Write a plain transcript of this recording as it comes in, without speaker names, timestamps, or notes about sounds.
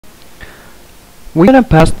we're gonna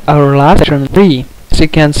pass our last section 3. As you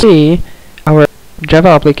can see, our Java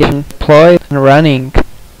application deployed and running.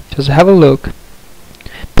 Just have a look.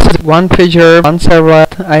 This is one feature, one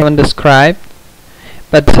servlet I haven't described,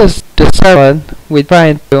 but this is the servlet we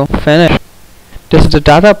tried to finish. This is the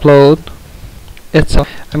data upload.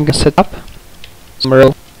 I'm gonna set up some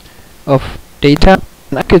row of data,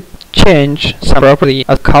 and I could change some property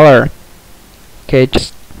of color. Okay,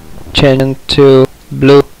 just change it to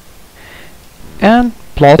blue and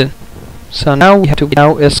plot it. So now we have to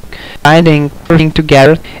now is binding everything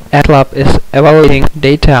together. Matlab is evaluating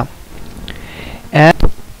data, and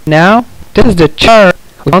now this is the chart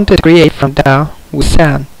we wanted to create from data we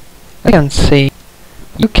sent. I can see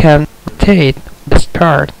you can rotate this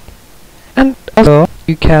chart, and also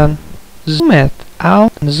you can zoom it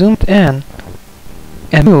out and zoom it in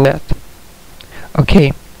and move it.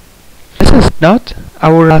 Okay, this is not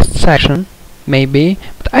our last section, maybe,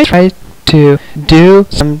 but I tried to do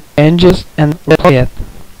some changes and replay it.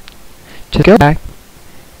 Just go back,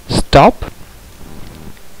 stop.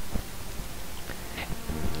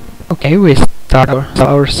 Okay, we start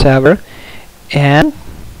our server, and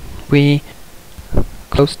we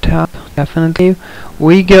close tab. Definitely,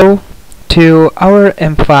 we go to our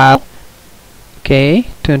M file. Okay,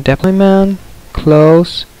 to deployment,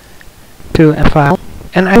 close to M file,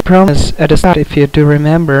 and I promise at the start, if you do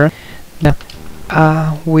remember, that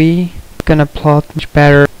we gonna plot much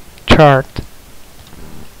better chart.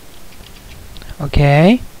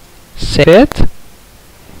 Okay, save it,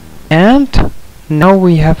 and now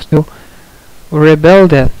we have to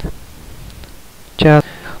rebuild it. Just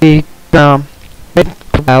we make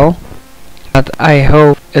it well, but I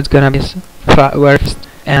hope it's gonna be worse,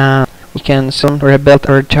 and we can soon rebuild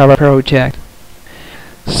our Java project.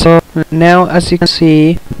 So now, as you can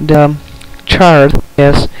see, the chart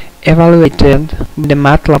is evaluated with the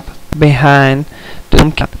Matlab behind the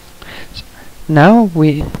Tomcat. Now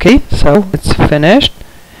so it's finished.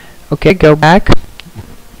 Okay, go back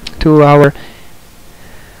to our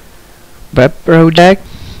web project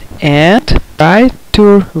and try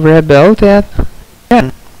to rebuild it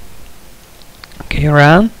again. Okay,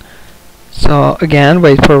 run. So again,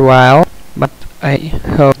 wait for a while, but I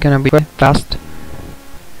hope it's gonna be quite fast,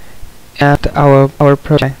 and our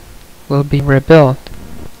project will be rebuilt.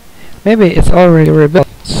 Maybe it's already rebuilt,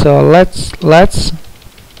 so let's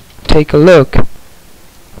take a look.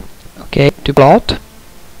 Okay, to plot,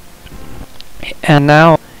 and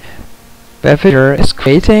now the feature is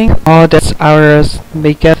creating. Oh, that's ours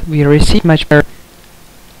because we receive much better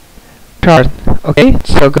chart. Okay,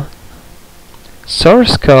 so go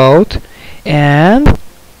source code and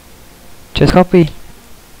just copy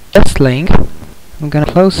this link. I'm gonna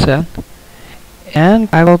close it, and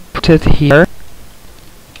I will put it here.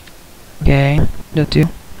 Okay, just do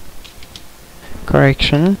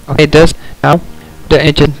correction. Okay, this now the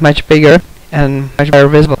edge is much bigger and much better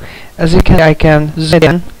visible. As you can, I can zoom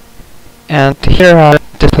in, and here are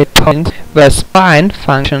display points with spline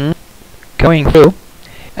function going through,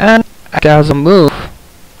 and it doesn't move.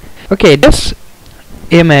 Okay, this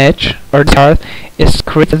image or chart is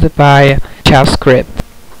created by JavaScrip,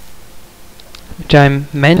 which I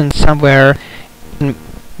mentioned somewhere in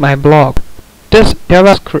my blog. This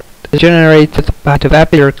JavaScript is generated by the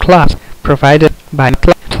WebBuilder class provided by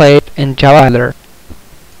Matlab and JavaBuilder.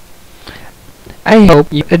 I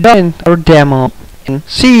hope you enjoyed our demo, and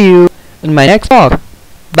see you in my next blog.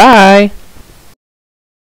 Bye!